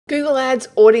Google Ads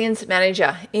Audience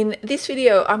Manager. In this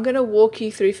video, I'm going to walk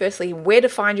you through firstly where to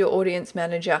find your Audience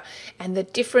Manager and the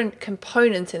different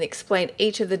components and explain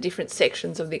each of the different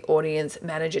sections of the Audience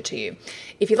Manager to you.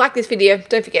 If you like this video,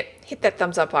 don't forget, hit that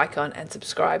thumbs up icon and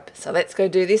subscribe. So let's go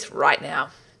do this right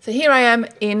now. So here I am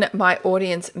in my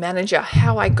Audience Manager.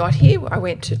 How I got here, I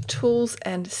went to Tools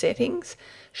and Settings,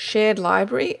 Shared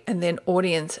Library, and then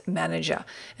Audience Manager.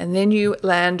 And then you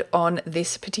land on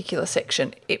this particular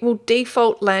section. It will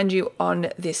default land you on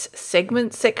this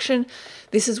segment section.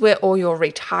 This is where all your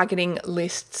retargeting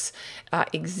lists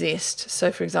exist.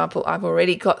 So for example, I've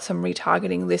already got some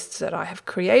retargeting lists that I have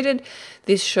created.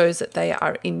 This shows that they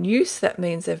are in use. That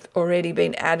means they've already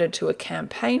been added to a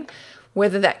campaign,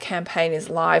 whether that campaign is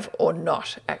live or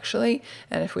not, actually.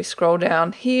 And if we scroll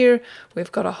down here,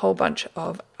 we've got a whole bunch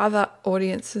of other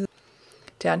audiences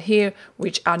down here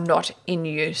which are not in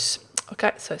use.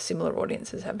 Okay, so similar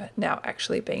audiences have now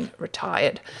actually been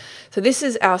retired. So this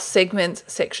is our segments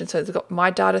section. So it's got my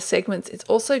data segments. It's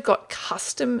also got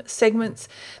custom segments.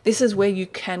 This is where you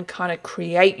can kind of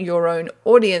create your own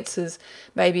audiences,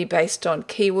 maybe based on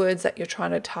keywords that you're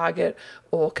trying to target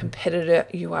or competitor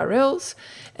URLs.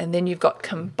 And then you've got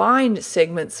combined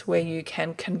segments where you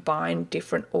can combine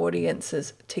different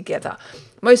audiences together.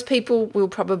 Most people will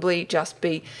probably just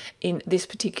be in this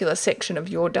particular section of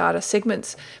your data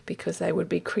segments because they would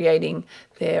be creating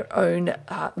their own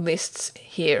lists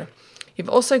here. You've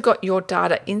also got your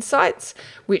data insights,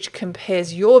 which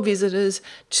compares your visitors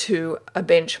to a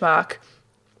benchmark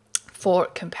for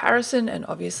comparison, and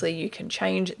obviously you can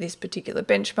change this particular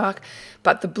benchmark,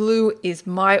 but the blue is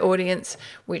my audience,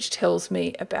 which tells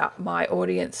me about my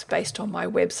audience based on my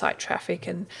website traffic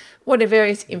and what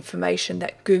various information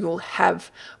that Google have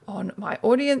on my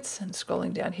audience. And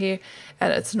scrolling down here,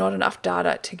 and it's not enough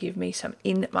data to give me some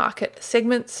in-market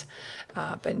segments,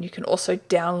 but you can also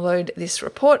download this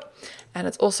report. And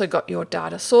it's also got your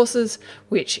data sources,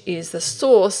 which is the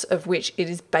source of which it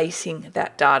is basing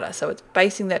that data. So it's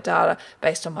basing that data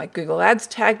based on my Google Ads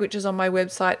tag, which is on my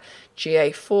website,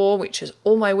 GA4, which is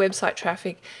all my website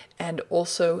traffic, and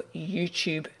also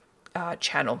YouTube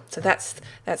channel. So that's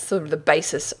sort of the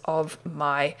basis of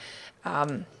my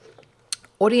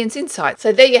Audience Insights.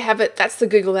 So there you have it. That's the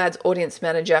Google Ads Audience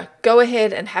Manager. Go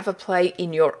ahead and have a play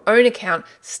in your own account.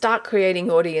 Start creating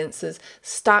audiences,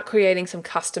 start creating some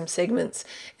custom segments,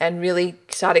 and really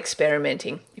start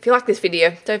experimenting. If you like this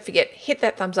video, don't forget, hit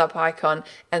that thumbs up icon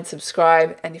and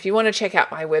subscribe. And if you want to check out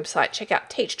my website, check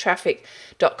out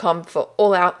teachtraffic.com for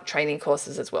all our training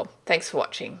courses as well. Thanks for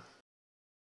watching.